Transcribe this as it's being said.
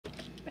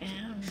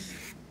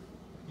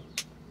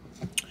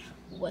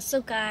What's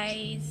up,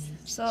 guys?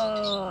 So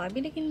I've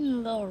been looking a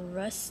little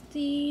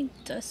rusty,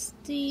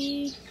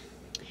 dusty,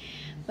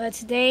 but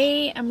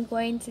today I'm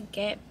going to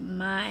get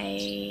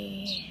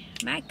my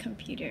Mac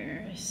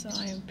computer, so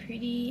I'm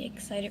pretty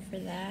excited for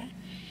that.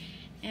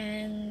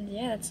 And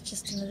yeah, that's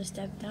just another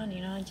step down,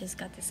 you know. I just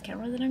got this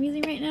camera that I'm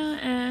using right now,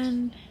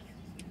 and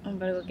I'm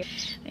about to go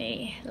get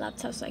a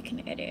laptop so I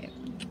can edit.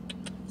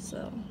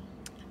 So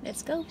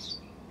let's go.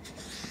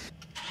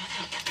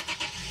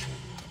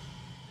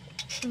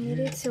 We made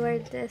it to our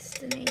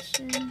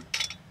destination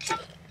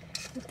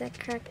with that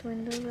cracked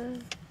window though.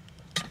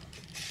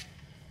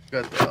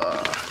 Got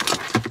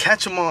the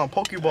catch 'em all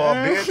Pokeball,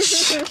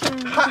 bitch.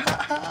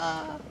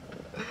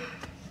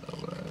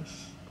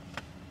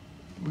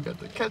 We got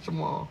the catch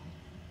 'em all.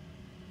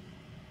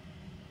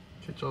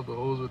 Catch all the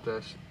holes with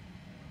that shit.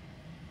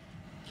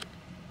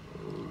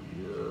 Oh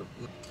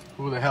yeah.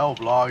 Who the hell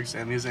vlogs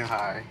and isn't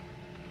high?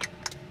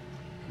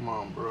 Come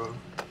on, bro.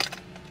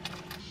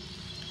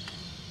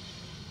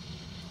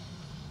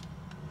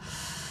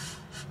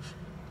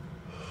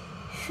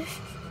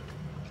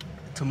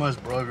 Too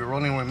much, bro. If you're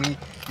rolling with me,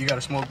 you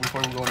gotta smoke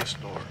before we go in the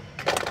store.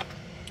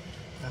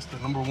 That's the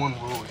 #1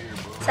 rule here,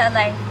 bro. So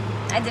like,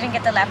 I didn't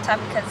get the laptop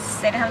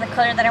because they didn't have the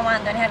color that I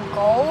wanted. They only had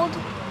gold,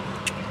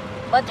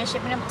 but they're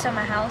shipping it to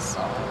my house,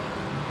 so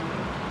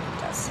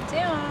that's the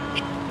deal.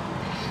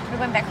 We're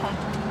going back home.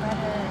 I'm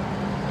gonna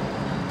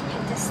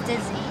hit this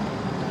dizzy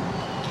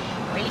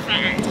really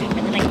fast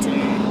before the night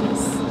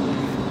turns.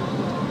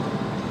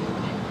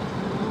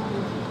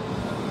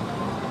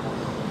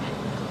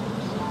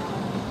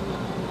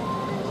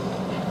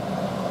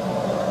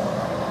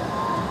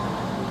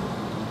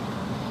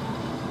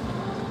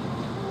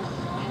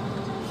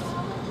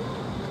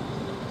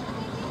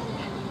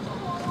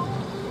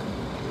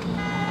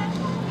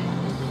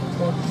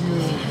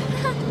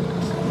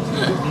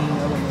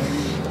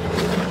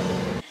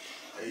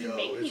 Hey yo,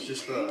 it's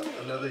just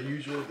another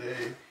usual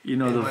day. You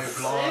know the my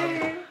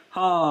vlog.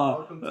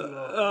 Welcome to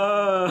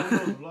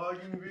the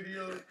vlogging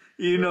video.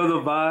 You know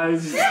the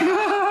vibes.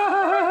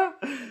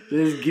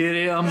 Let's get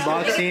it,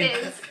 unboxing.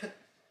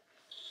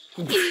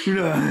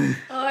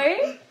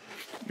 Or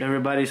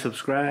Everybody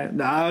subscribe.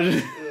 Nah,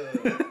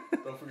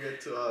 Don't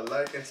forget to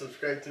like and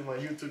subscribe to my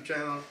YouTube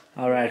channel.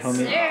 all right,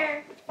 homie.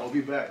 sir. I'll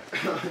be back.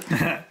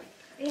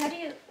 Hey, how do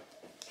you?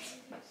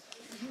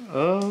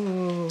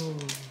 Oh.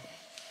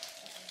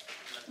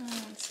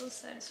 It's so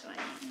satisfying.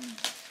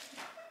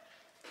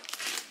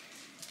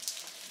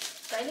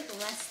 Do I look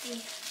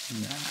rusty?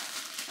 Nah.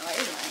 Oh,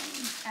 you're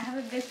lying. I have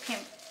a big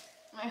pimp.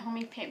 My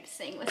homie pimp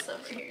saying what's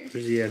over here.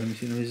 Where's he at? Let me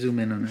see. Let me zoom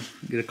in on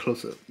it. Get a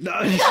close up.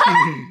 No.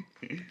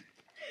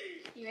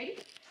 You ready?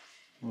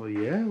 Well,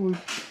 yeah, we've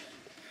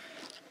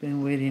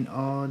been waiting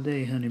all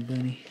day, honey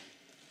bunny.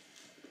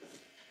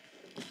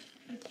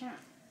 You can't.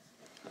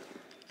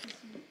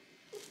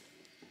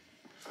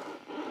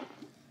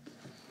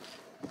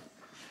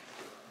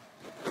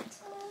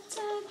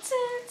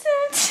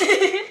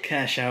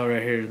 Cash out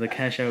right here, the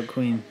cash out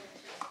queen.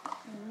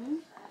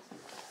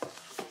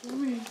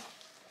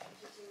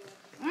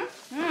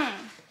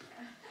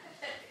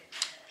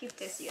 Keep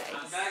this, you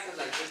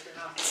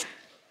guys.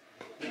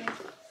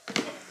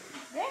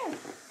 There.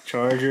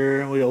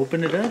 Charger. We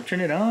open it up,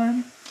 turn it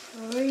on.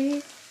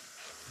 Sorry.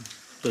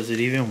 Does it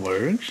even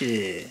work?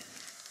 Shit.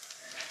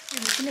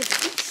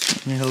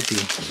 Let me help you.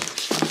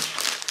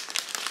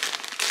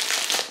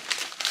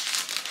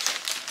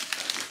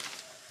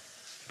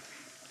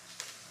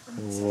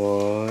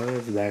 What?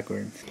 It's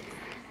backwards.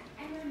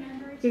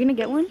 You're gonna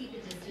get one?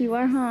 You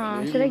are,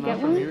 huh? Should I get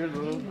one? Here,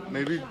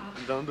 maybe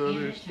down the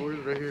other stores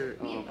right here.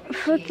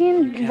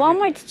 Fucking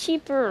Walmart's I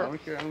cheaper.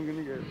 don't care. I'm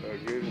gonna get a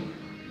good one.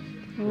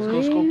 Let's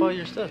go scope out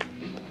your stuff.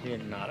 You're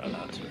not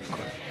allowed to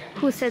record.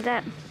 Who said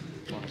that?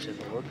 Want to say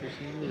the workers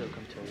see you, they'll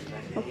come tell you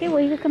that. Okay, well,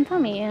 you can come tell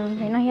me. I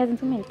know he hasn't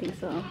told me anything,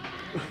 so.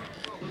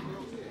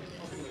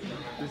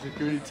 The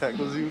security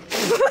tackles you.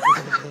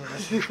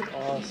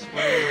 Oh,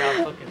 swear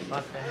how fucking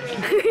fuck that.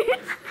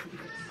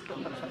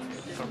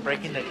 For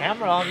breaking the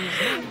camera,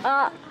 obviously.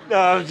 No,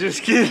 I'm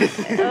just kidding.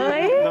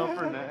 Oi? No,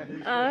 for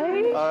now.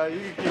 Oi?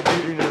 You can keep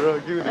eating it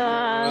up. Give it a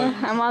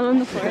I'm all on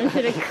the floor. Look,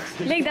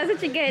 that's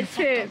what you get,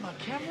 trip.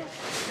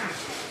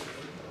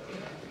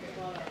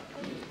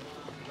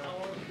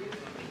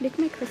 Look at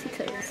my crusty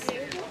toes.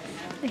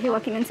 I hear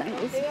walking in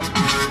sandals.